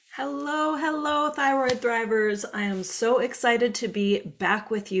Hello, Thyroid Thrivers. I am so excited to be back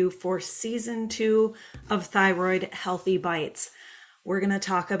with you for season 2 of Thyroid Healthy Bites. We're going to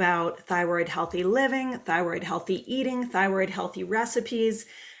talk about thyroid healthy living, thyroid healthy eating, thyroid healthy recipes,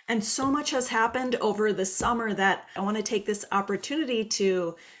 and so much has happened over the summer that I want to take this opportunity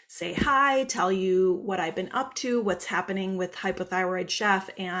to say hi, tell you what I've been up to, what's happening with Hypothyroid Chef,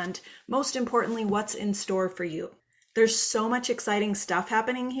 and most importantly, what's in store for you. There's so much exciting stuff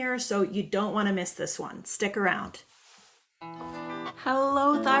happening here, so you don't want to miss this one. Stick around.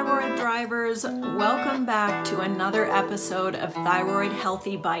 Hello, Thyroid Thrivers. Welcome back to another episode of Thyroid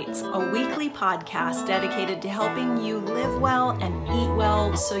Healthy Bites, a weekly podcast dedicated to helping you live well and eat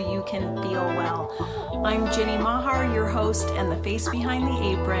well so you can feel well. I'm Ginny Mahar, your host and the face behind the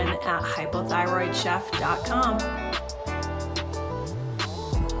apron at hypothyroidchef.com.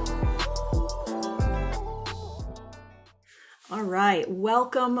 All right,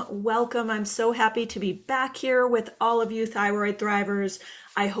 welcome. I'm so happy to be back here with all of you Thyroid Thrivers.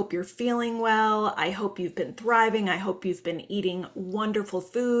 I hope you're feeling well. I hope you've been thriving. I hope you've been eating wonderful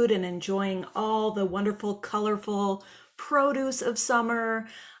food and enjoying all the wonderful, colorful produce of summer.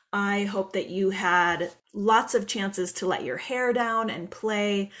 I hope that you had lots of chances to let your hair down and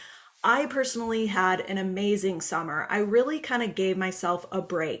play. I personally had an amazing summer. I really kind of gave myself a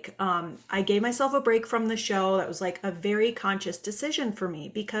break. I gave myself a break from the show. That was like a very conscious decision for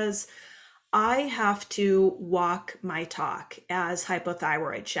me because I have to walk my talk as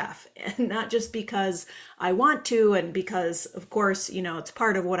Hypothyroid Chef, and not just because I want to and because, of course, it's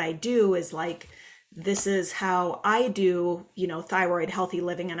part of what I do is like, this is how I do, thyroid healthy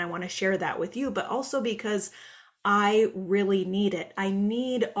living, and I want to share that with you, but also because I really need it. I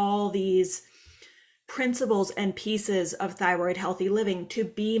need all these principles and pieces of thyroid healthy living to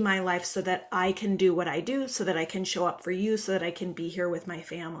be my life so that I can do what I do, so that I can show up for you, so that I can be here with my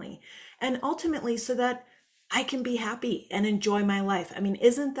family, and ultimately so that I can be happy and enjoy my life. I mean,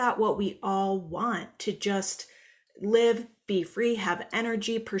 isn't that what we all want? To just live, be free, have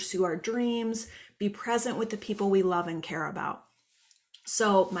energy, pursue our dreams, be present with the people we love and care about.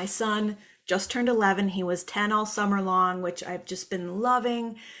 So my son just turned 11. He was 10 all summer long, which I've just been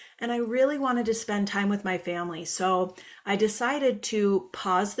loving. And I really wanted to spend time with my family. So I decided to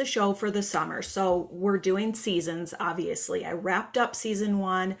pause the show for the summer. So we're doing seasons, obviously. I wrapped up season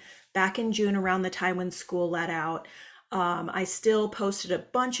 1 back in June around the time when school let out. I still posted a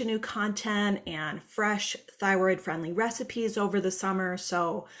bunch of new content and fresh thyroid-friendly recipes over the summer.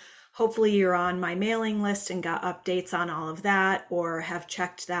 So hopefully you're on my mailing list and got updates on all of that, or have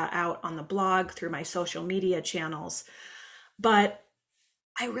checked that out on the blog through my social media channels. But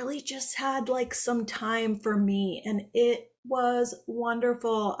I really just had like some time for me, and it was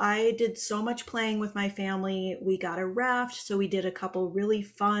wonderful. I did so much playing with my family. We got a raft, so we did a couple really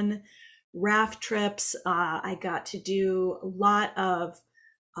fun raft trips. I got to do a lot of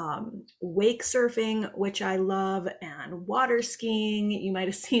wake surfing, which I love, and water skiing. You might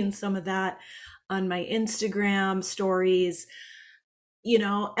have seen some of that on my Instagram stories,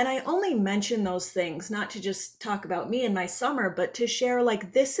 and I only mention those things not to just talk about me and my summer, but to share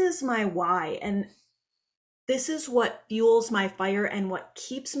like, this is my why, and this is what fuels my fire and what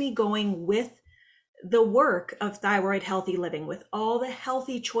keeps me going with the work of thyroid healthy living, with all the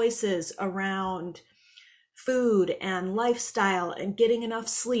healthy choices around food and lifestyle and getting enough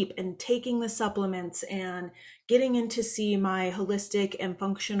sleep and taking the supplements and getting in to see my holistic and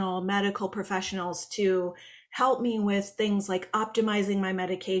functional medical professionals to help me with things like optimizing my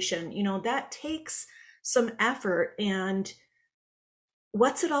medication. That takes some effort. And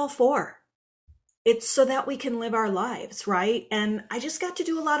what's it all for? It's so that we can live our lives, right? And I just got to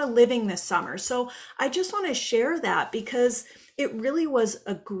do a lot of living this summer. So I just want to share that because it really was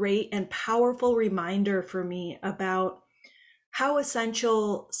a great and powerful reminder for me about how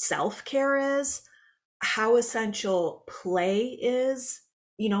essential self-care is, how essential play is,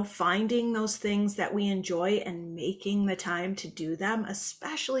 finding those things that we enjoy and making the time to do them,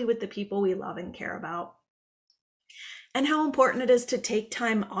 especially with the people we love and care about, and how important it is to take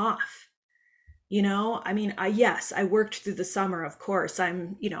time off. Yes, I worked through the summer, of course.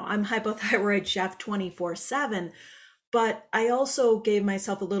 I'm Hypothyroid Chef 24/7, but I also gave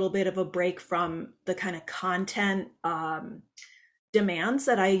myself a little bit of a break from the kind of content demands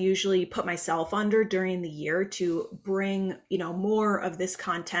that I usually put myself under during the year to bring, more of this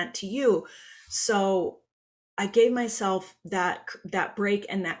content to you. So I gave myself that break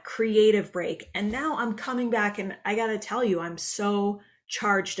and that creative break. And now I'm coming back, and I got to tell you, I'm so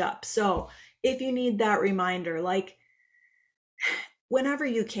charged up. So if you need that reminder, like, whenever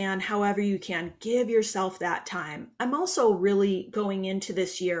you can, however you can, give yourself that time. I'm also really going into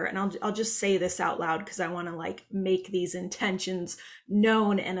this year, and I'll just say this out loud because I want to like make these intentions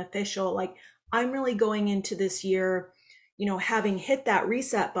known and official. Like, I'm really going into this year, having hit that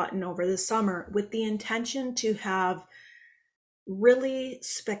reset button over the summer with the intention to have really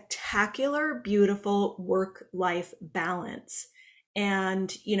spectacular, beautiful work-life balance.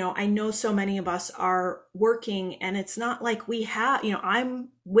 And, I know so many of us are working, and it's not like we have, I'm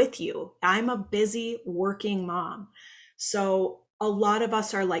with you. I'm a busy working mom. So a lot of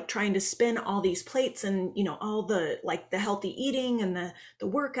us are like trying to spin all these plates, and, all the like the healthy eating and the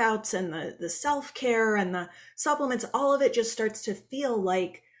workouts and the self-care and the supplements, all of it just starts to feel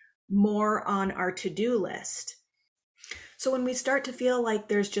like more on our to-do list. So when we start to feel like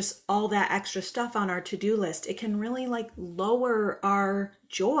there's just all that extra stuff on our to-do list, it can really like lower our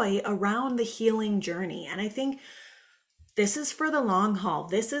joy around the healing journey. And I think this is for the long haul.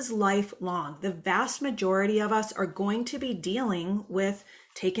 This is lifelong. The vast majority of us are going to be dealing with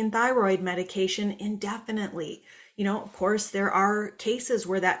taking thyroid medication indefinitely. Of course, there are cases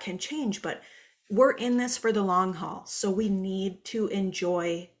where that can change, but we're in this for the long haul. So we need to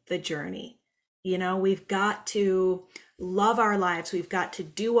enjoy the journey. We've got to love our lives. We've got to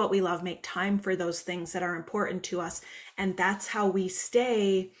do what we love, make time for those things that are important to us. And that's how we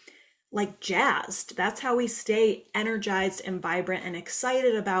stay like jazzed. That's how we stay energized and vibrant and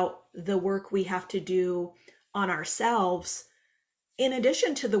excited about the work we have to do on ourselves, in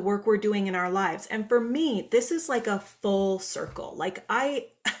addition to the work we're doing in our lives. And for me, this is like a full circle. Like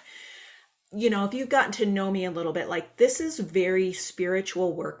if you've gotten to know me a little bit, like this is very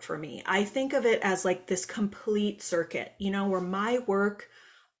spiritual work for me. I think of it as like this complete circuit, where my work,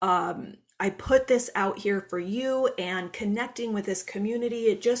 I put this out here for you, and connecting with this community,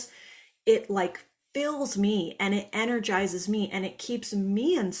 it like fills me and it energizes me and it keeps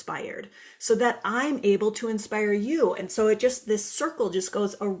me inspired so that I'm able to inspire you. And so this circle just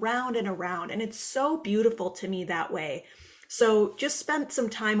goes around and around, and it's so beautiful to me that way. So just spent some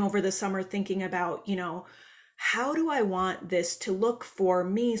time over the summer thinking about, how do I want this to look for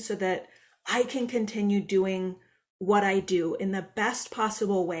me so that I can continue doing what I do in the best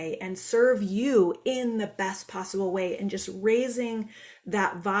possible way and serve you in the best possible way, and just raising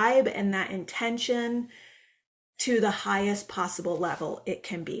that vibe and that intention to the highest possible level it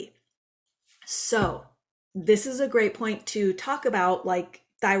can be. So this is a great point to talk about like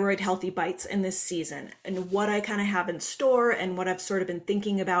Thyroid Healthy Bites in this season and what I kind of have in store and what I've sort of been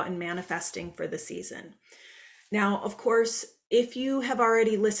thinking about and manifesting for the season. Now, of course, if you have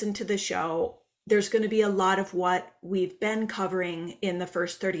already listened to the show, there's going to be a lot of what we've been covering in the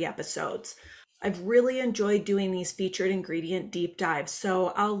first 30 episodes. I've really enjoyed doing these featured ingredient deep dives. So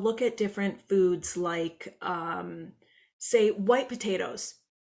I'll look at different foods like, say, white potatoes.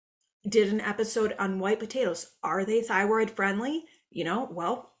 Did an episode on white potatoes. Are they thyroid friendly?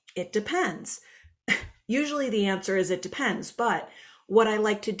 Well, it depends. Usually the answer is it depends. But what I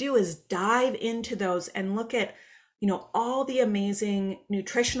like to do is dive into those and look at, all the amazing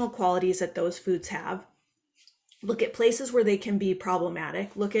nutritional qualities that those foods have. Look at places where they can be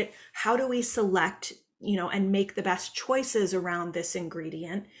problematic. Look at how do we select, and make the best choices around this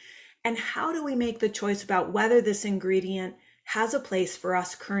ingredient. And how do we make the choice about whether this ingredient has a place for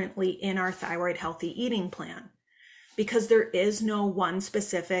us currently in our thyroid healthy eating plan. Because there is no one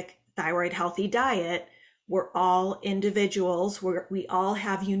specific thyroid healthy diet. We're all individuals. We all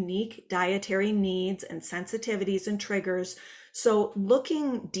have unique dietary needs and sensitivities and triggers. So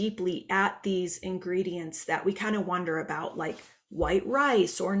looking deeply at these ingredients that we kind of wonder about, like white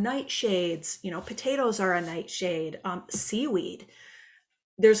rice or nightshades, potatoes are a nightshade, seaweed.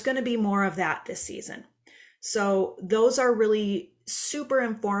 There's going to be more of that this season. So those are really super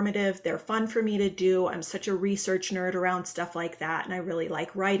informative. They're fun for me to do. I'm such a research nerd around stuff like that, and I really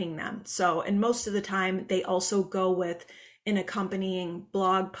like writing them. So, and most of the time they also go with an accompanying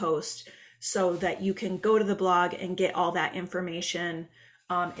blog post so that you can go to the blog and get all that information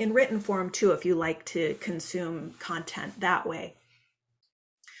in written form too, if you like to consume content that way.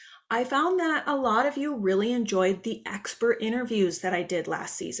 I found that a lot of you really enjoyed the expert interviews that I did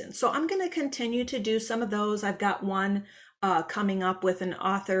last season. So I'm going to continue to do some of those. I've got one coming up with an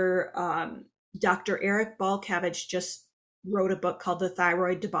author. Dr. Eric Balkavich just wrote a book called The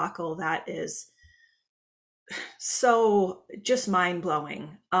Thyroid Debacle that is so just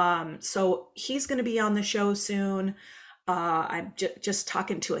mind-blowing. So he's going to be on the show soon. I'm just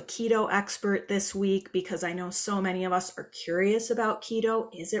talking to a keto expert this week because I know so many of us are curious about keto.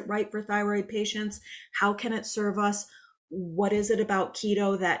 Is it right for thyroid patients? How can it serve us? What is it about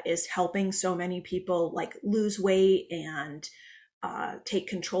keto that is helping so many people like lose weight and take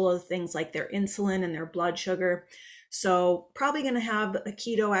control of things like their insulin and their blood sugar. So probably going to have a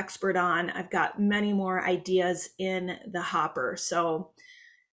keto expert on. I've got many more ideas in the hopper. So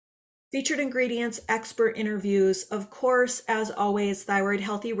featured ingredients, expert interviews, of course, as always, thyroid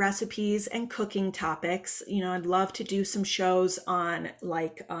healthy recipes and cooking topics. I'd love to do some shows on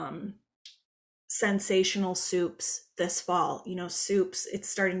like sensational soups this fall. Soups, it's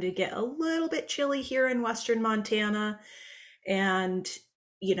starting to get a little bit chilly here in Western Montana, and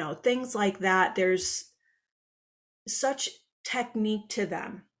things like that. There's such technique to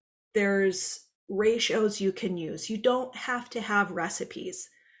them. There's ratios you can use. You don't have to have recipes.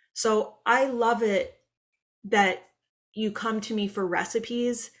 So I love it that you come to me for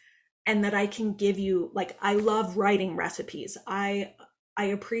recipes and that I can give you, like, I love writing recipes. I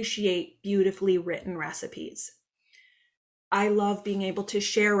appreciate beautifully written recipes. I love being able to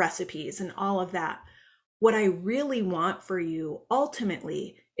share recipes and all of that. What I really want for you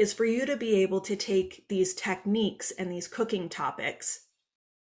ultimately is for you to be able to take these techniques and these cooking topics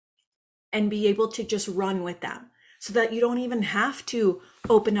and be able to just run with them, so that you don't even have to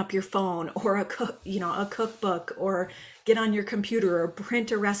open up your phone or a cookbook or get on your computer or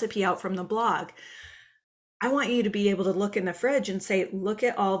print a recipe out from the blog. I want you to be able to look in the fridge and say, look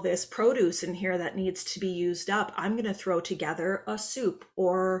at all this produce in here that needs to be used up. I'm going to throw together a soup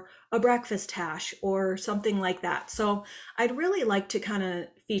or a breakfast hash or something like that. So I'd really like to kind of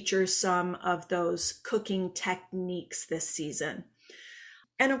feature some of those cooking techniques this season.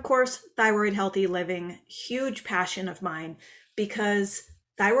 And of course, thyroid healthy living, huge passion of mine, because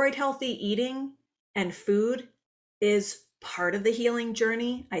thyroid healthy eating and food is part of the healing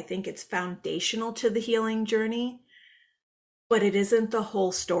journey. I think it's foundational to the healing journey, but it isn't the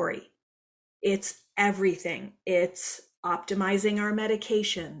whole story. It's everything. It's optimizing our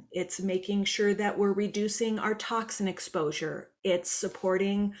medication. It's making sure that we're reducing our toxin exposure. It's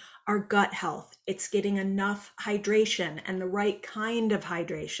supporting our gut health. It's getting enough hydration and the right kind of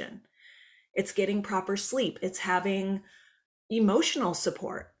hydration. It's getting proper sleep. It's having emotional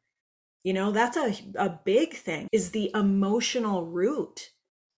support. That's a big thing, is the emotional root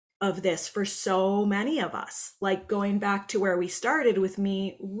of this for so many of us. Like going back to where we started with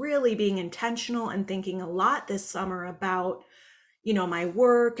me really being intentional and thinking a lot this summer about, my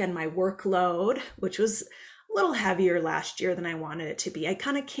work and my workload, which was a little heavier last year than I wanted it to be. I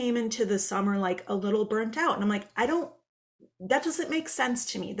kind of came into the summer like a little burnt out, and I'm like, that doesn't make sense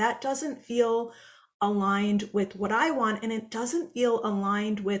to me. That doesn't feel aligned with what I want. And it doesn't feel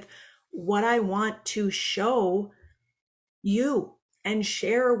aligned with what I want to show you and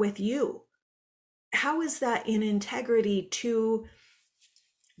share with you. How is that in integrity to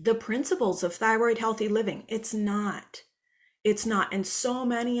the principles of thyroid healthy living? It's not. And so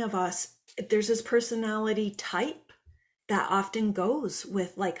many of us, there's this personality type that often goes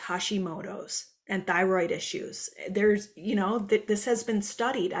with like Hashimoto's and thyroid issues. There's, this has been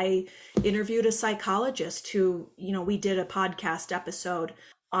studied. I interviewed a psychologist who, we did a podcast episode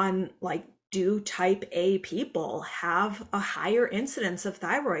on like, do type A people have a higher incidence of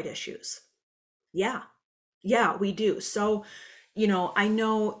thyroid issues? Yeah, we do. So, I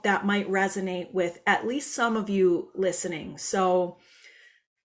know that might resonate with at least some of you listening. So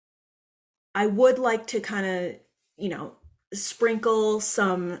I would like to kind of, sprinkle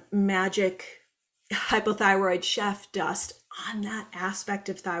some magic hypothyroid chef dust on that aspect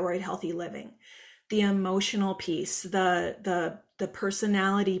of thyroid healthy living. The emotional piece, the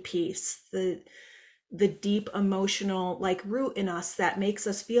personality piece, the deep emotional like root in us that makes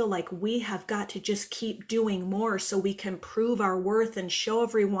us feel like we have got to just keep doing more so we can prove our worth and show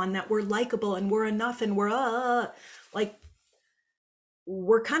everyone that we're likable and we're enough and we're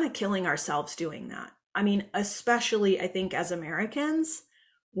kind of killing ourselves doing that. I mean, especially I think as Americans,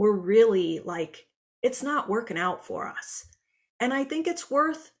 we're really like, it's not working out for us. And I think it's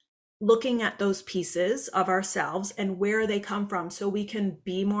worth looking at those pieces of ourselves and where they come from so we can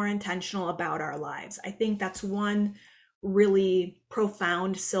be more intentional about our lives. I think that's one really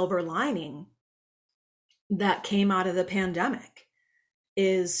profound silver lining that came out of the pandemic,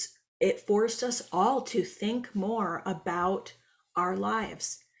 is it forced us all to think more about our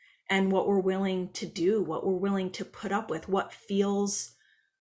lives and what we're willing to do, what we're willing to put up with, what feels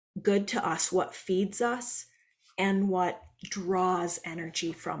good to us, what feeds us, and what draws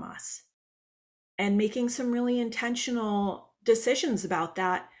energy from us. And making some really intentional decisions about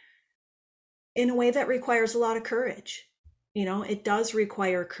that in a way that requires a lot of courage. It does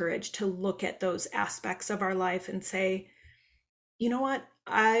require courage to look at those aspects of our life and say, you know what,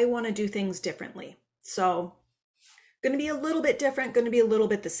 I want to do things differently. So going to be a little bit different, going to be a little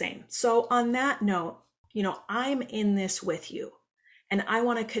bit the same. So on that note, I'm in this with you. and I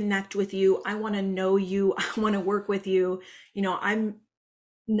want to connect with you. I want to know you. I want to work with you. I'm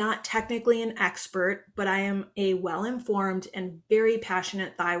not technically an expert, but I am a well-informed and very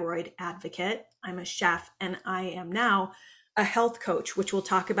passionate thyroid advocate. I'm a chef, and I am now a health coach, which we'll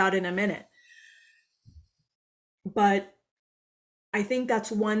talk about in a minute. But I think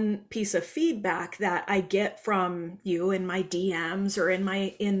that's one piece of feedback that I get from you in my DMs or in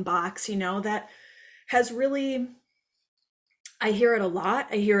my inbox, that has really, I hear it a lot.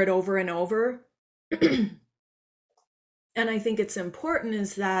 I hear it over and over. And I think it's important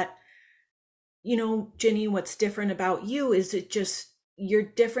is that, Ginny, what's different about you is you're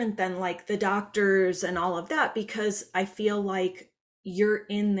different than like the doctors and all of that, because I feel like you're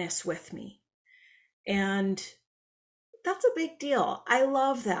in this with me. And that's a big deal. I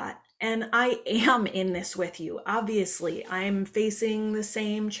love that. And I am in this with you. Obviously, I'm facing the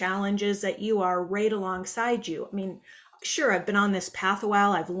same challenges that you are right alongside you. I mean, sure, I've been on this path a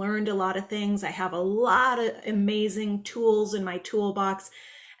while. I've learned a lot of things. I have a lot of amazing tools in my toolbox,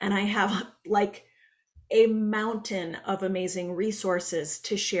 and I have like a mountain of amazing resources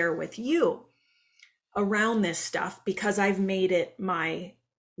to share with you around this stuff, because I've made it my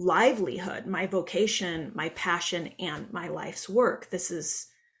livelihood, my vocation, my passion, and my life's work. This is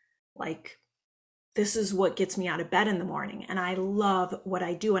what gets me out of bed in the morning, and I love what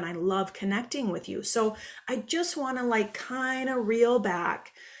I do, and I love connecting with you. So I just want to kind of reel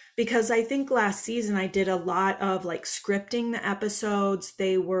back, because I think last season I did a lot of scripting the episodes.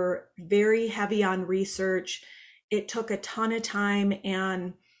 They were very heavy on research. It took a ton of time,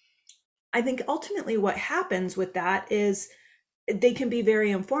 and I think ultimately what happens with that is they can be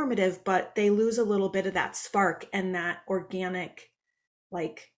very informative, but they lose a little bit of that spark and that organic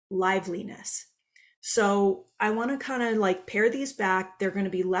liveliness. So I want to kind of pare these back. They're going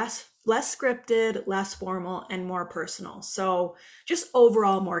to be less scripted, less formal, and more personal. So just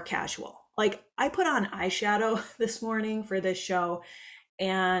overall more casual. I put on eyeshadow this morning for this show,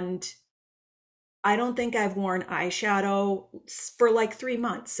 and I don't think I've worn eyeshadow for 3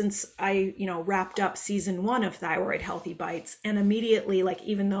 months since I, wrapped up season 1 of Thyroid Healthy Bites. And immediately,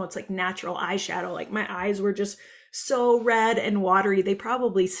 even though it's natural eyeshadow, my eyes were just so red and watery. They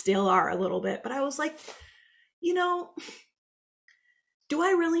probably still are a little bit, but I was like, do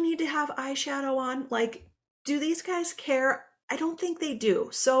I really need to have eyeshadow on? Do these guys care? I don't think they do.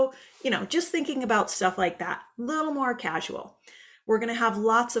 So, just thinking about stuff like that, a little more casual. We're going to have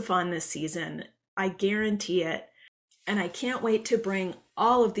lots of fun this season. I guarantee it. And I can't wait to bring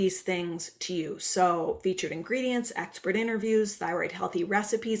all of these things to you. So featured ingredients, expert interviews, thyroid healthy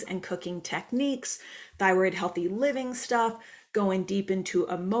recipes and cooking techniques, thyroid healthy living stuff, going deep into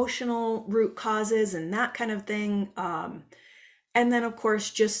emotional root causes and that kind of thing. And then of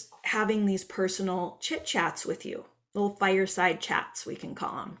course, just having these personal chit chats with you, little fireside chats, we can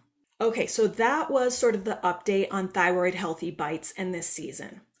call them. Okay, so that was sort of the update on Thyroid Healthy Bites and this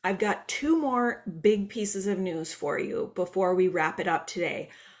season. I've got 2 more big pieces of news for you before we wrap it up today.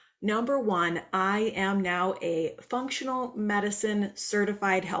 Number 1, I am now a functional medicine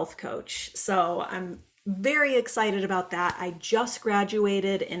certified health coach. So I'm very excited about that. I just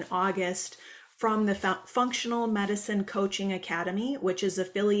graduated in August from the Functional Medicine Coaching Academy, which is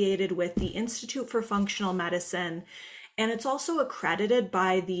affiliated with the Institute for Functional Medicine. And it's also accredited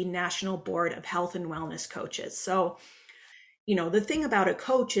by the National Board of Health and Wellness Coaches. So the thing about a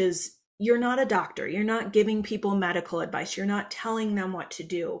coach is you're not a doctor. You're not giving people medical advice. You're not telling them what to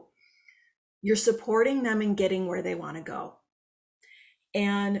do. You're supporting them in getting where they want to go.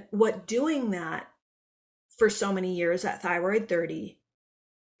 And what doing that for so many years at Thyroid 30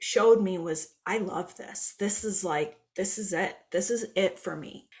 showed me was, I love this. This is it. This is it for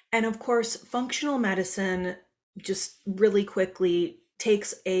me. And of course, functional medicine just really quickly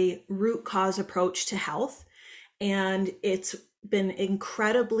takes a root cause approach to health. And it's been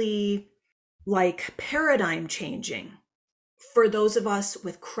incredibly paradigm changing for those of us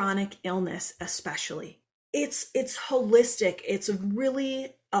with chronic illness, especially. It's holistic. It's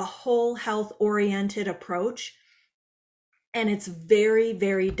really a whole health oriented approach. And it's very,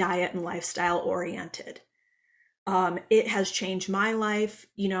 very diet and lifestyle oriented. It has changed my life,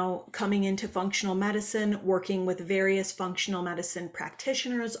 coming into functional medicine, working with various functional medicine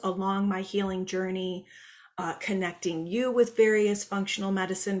practitioners along my healing journey, connecting you with various functional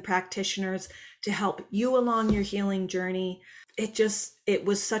medicine practitioners to help you along your healing journey. It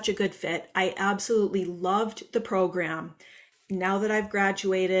was such a good fit. I absolutely loved the program. Now that I've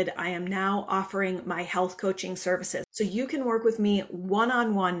graduated, I am now offering my health coaching services. So you can work with me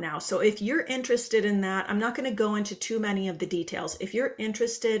one-on-one now. So if you're interested in that, I'm not going to go into too many of the details. If you're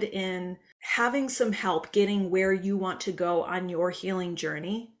interested in having some help getting where you want to go on your healing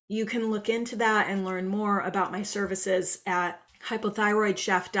journey, you can look into that and learn more about my services at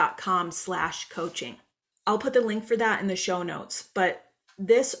hypothyroidchef.com/coaching. I'll put the link for that in the show notes, but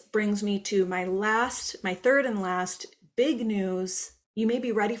this brings me to my third and last big news. You may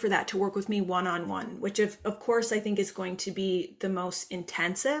be ready for that, to work with me one-on-one, which of course I think is going to be the most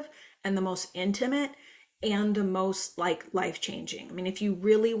intensive and the most intimate and the most life-changing. I mean, if you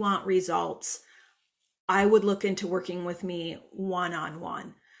really want results, I would look into working with me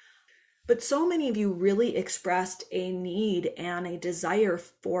one-on-one. But so many of you really expressed a need and a desire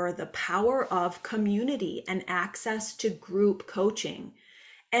for the power of community and access to group coaching,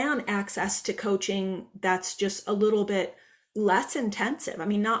 and access to coaching that's just a little bit less intensive. I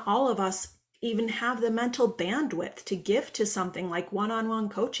mean, not all of us even have the mental bandwidth to give to something like one-on-one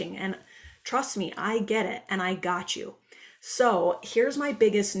coaching. And trust me, I get it and I got you. So here's my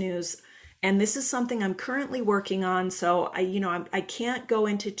biggest news. And this is something I'm currently working on. So I can't go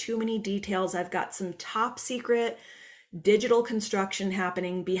into too many details. I've got some top secret digital construction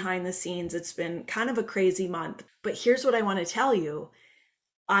happening behind the scenes. It's been kind of a crazy month, but here's what I want to tell you.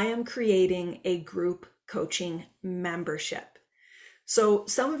 I am creating a group coaching membership. So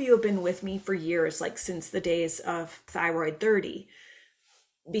some of you have been with me for years, like since the days of Thyroid 30,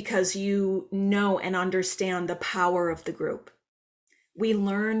 because you know and understand the power of the group. We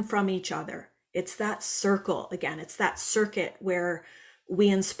learn from each other. It's that circle again. It's that circuit where we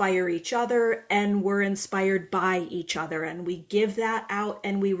inspire each other and we're inspired by each other, and we give that out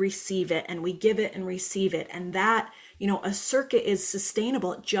and we receive it, and we give it and receive it. And that, a circuit is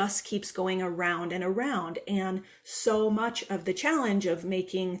sustainable. It just keeps going around and around. And so much of the challenge of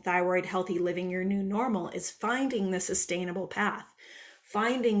making thyroid healthy living your new normal is finding the sustainable path,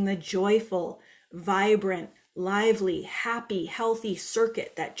 finding the joyful, vibrant, lively, happy, healthy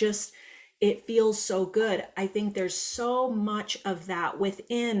circuit that just, it feels so good. I think there's so much of that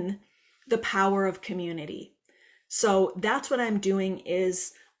within the power of community. So that's what I'm doing,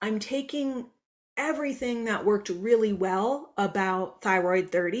 is I'm taking everything that worked really well about Thyroid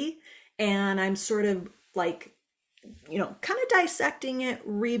 30, and I'm sort of kind of dissecting it,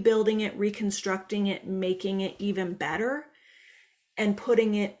 rebuilding it, reconstructing it, making it even better, and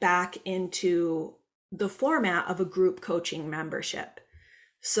putting it back into the format of a group coaching membership.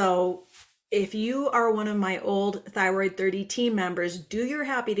 So if you are one of my old Thyroid 30 team members, do your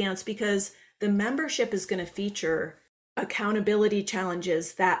happy dance, because the membership is going to feature accountability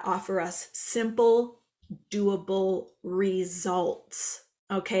challenges that offer us simple, doable results.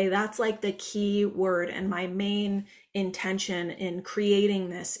 Okay, that's like the key word. And my main intention in creating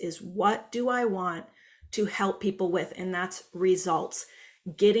this is, what do I want to help people with? And that's results.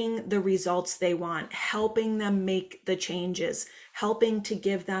 Getting the results they want, helping them make the changes, helping to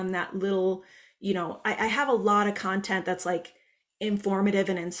give them that little, I have a lot of content that's like informative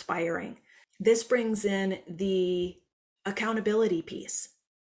and inspiring. This brings in the accountability piece.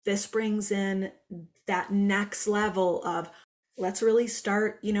 This brings in that next level of, let's really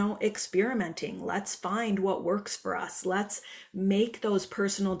start, experimenting. Let's find what works for us. Let's make those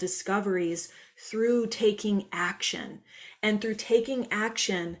personal discoveries through taking action. And through taking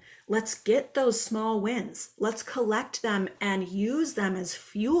action, let's get those small wins. Let's collect them and use them as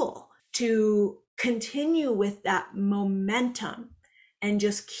fuel to continue with that momentum and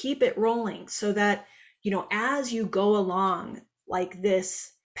just keep it rolling, so that, as you go along like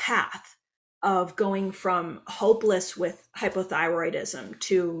this path of going from hopeless with hypothyroidism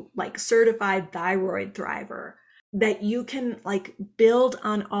to like certified thyroid thriver, that you can build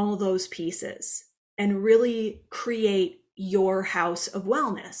on all those pieces and really create your house of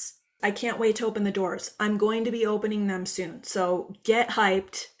wellness. I can't wait to open the doors. I'm going to be opening them soon. So get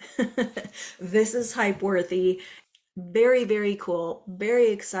hyped. This is hype worthy. Very, very cool. Very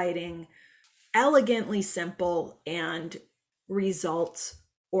exciting. Elegantly simple and results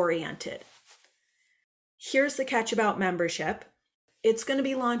oriented. Here's the catch about membership. It's going to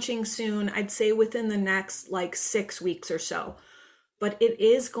be launching soon. I'd say within the next 6 weeks or so. But it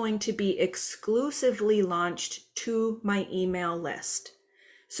is going to be exclusively launched to my email list.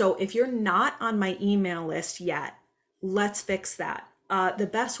 So if you're not on my email list yet, let's fix that. The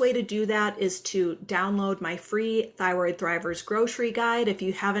best way to do that is to download my free Thyroid Thrivers grocery guide. If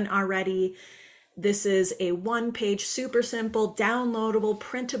you haven't already, this is a one-page, super simple, downloadable,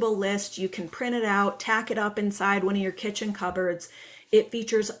 printable list. You can print it out, tack it up inside one of your kitchen cupboards. It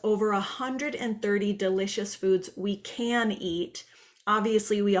features over 130 delicious foods we can eat.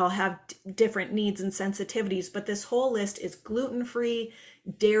 Obviously, we all have different needs and sensitivities, but this whole list is gluten-free,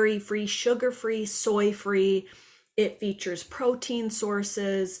 dairy-free, sugar-free, soy-free. It features protein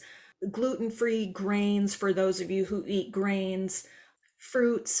sources, gluten-free grains for those of you who eat grains,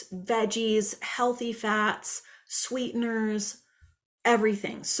 fruits, veggies, healthy fats, sweeteners,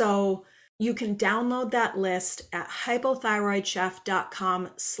 everything. So you can download that list at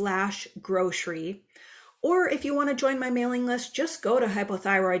hypothyroidchef.com/grocery. Or if you want to join my mailing list, just go to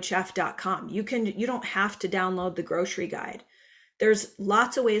hypothyroidchef.com. You don't have to download the grocery guide. There's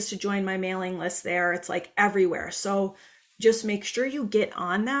lots of ways to join my mailing list there. It's like everywhere. So just make sure you get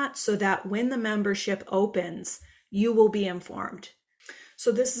on that so that when the membership opens, you will be informed.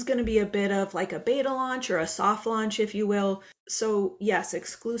 So this is going to be a bit of like a beta launch or a soft launch, if you will. So yes,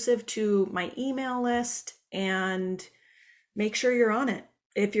 exclusive to my email list, and make sure you're on it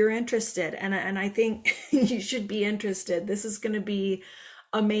if you're interested. And I think you should be interested. This is going to be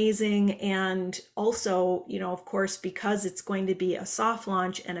amazing. And also, of course, because it's going to be a soft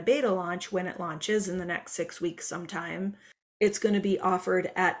launch and a beta launch when it launches in the next 6 weeks sometime, it's going to be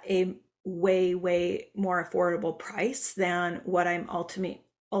offered at a way, way more affordable price than what I'm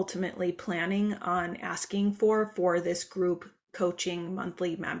ultimately planning on asking for this group coaching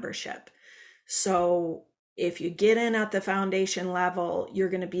monthly membership. So if you get in at the foundation level, you're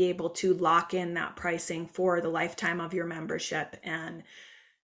going to be able to lock in that pricing for the lifetime of your membership, and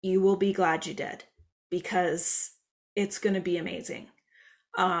you will be glad you did, because it's going to be amazing.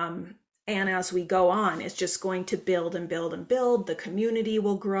 And as we go on, it's just going to build and build and build. The community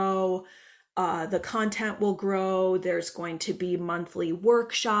will grow. The content will grow. There's going to be monthly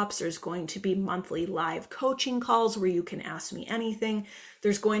workshops. There's going to be monthly live coaching calls where you can ask me anything.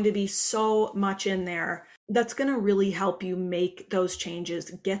 There's going to be so much in there that's going to really help you make those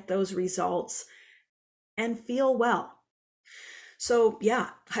changes, get those results, and feel well. So yeah,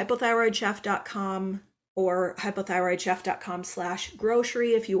 hypothyroidchef.com or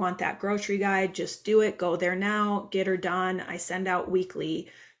hypothyroidchef.com/grocery. If you want that grocery guide, just do it. Go there now, get her done. I send out weekly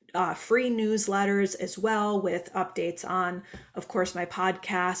free newsletters as well with updates on, of course, my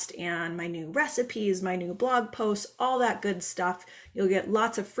podcast and my new recipes, my new blog posts, all that good stuff. You'll get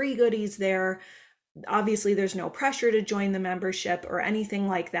lots of free goodies there. Obviously, there's no pressure to join the membership or anything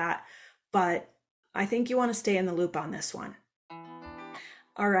like that, but I think you want to stay in the loop on this one.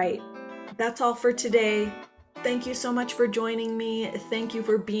 All right, that's all for today. Thank you so much for joining me. Thank you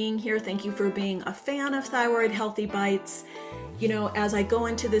for being here. Thank you for being a fan of Thyroid Healthy Bites. As I go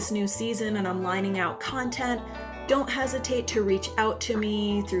into this new season and I'm lining out content, don't hesitate to reach out to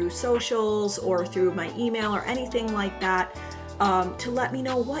me through socials or through my email or anything like that, to let me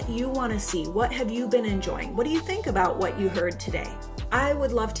know what you want to see. What have you been enjoying? What do you think about what you heard today? I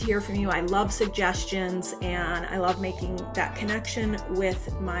would love to hear from you. I love suggestions, and I love making that connection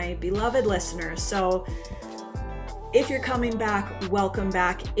with my beloved listeners. So if you're coming back, welcome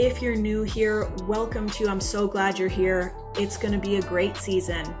back. If you're new here, welcome to. I'm so glad you're here. It's going to be a great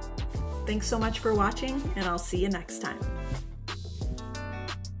season. Thanks so much for watching, and I'll see you next time.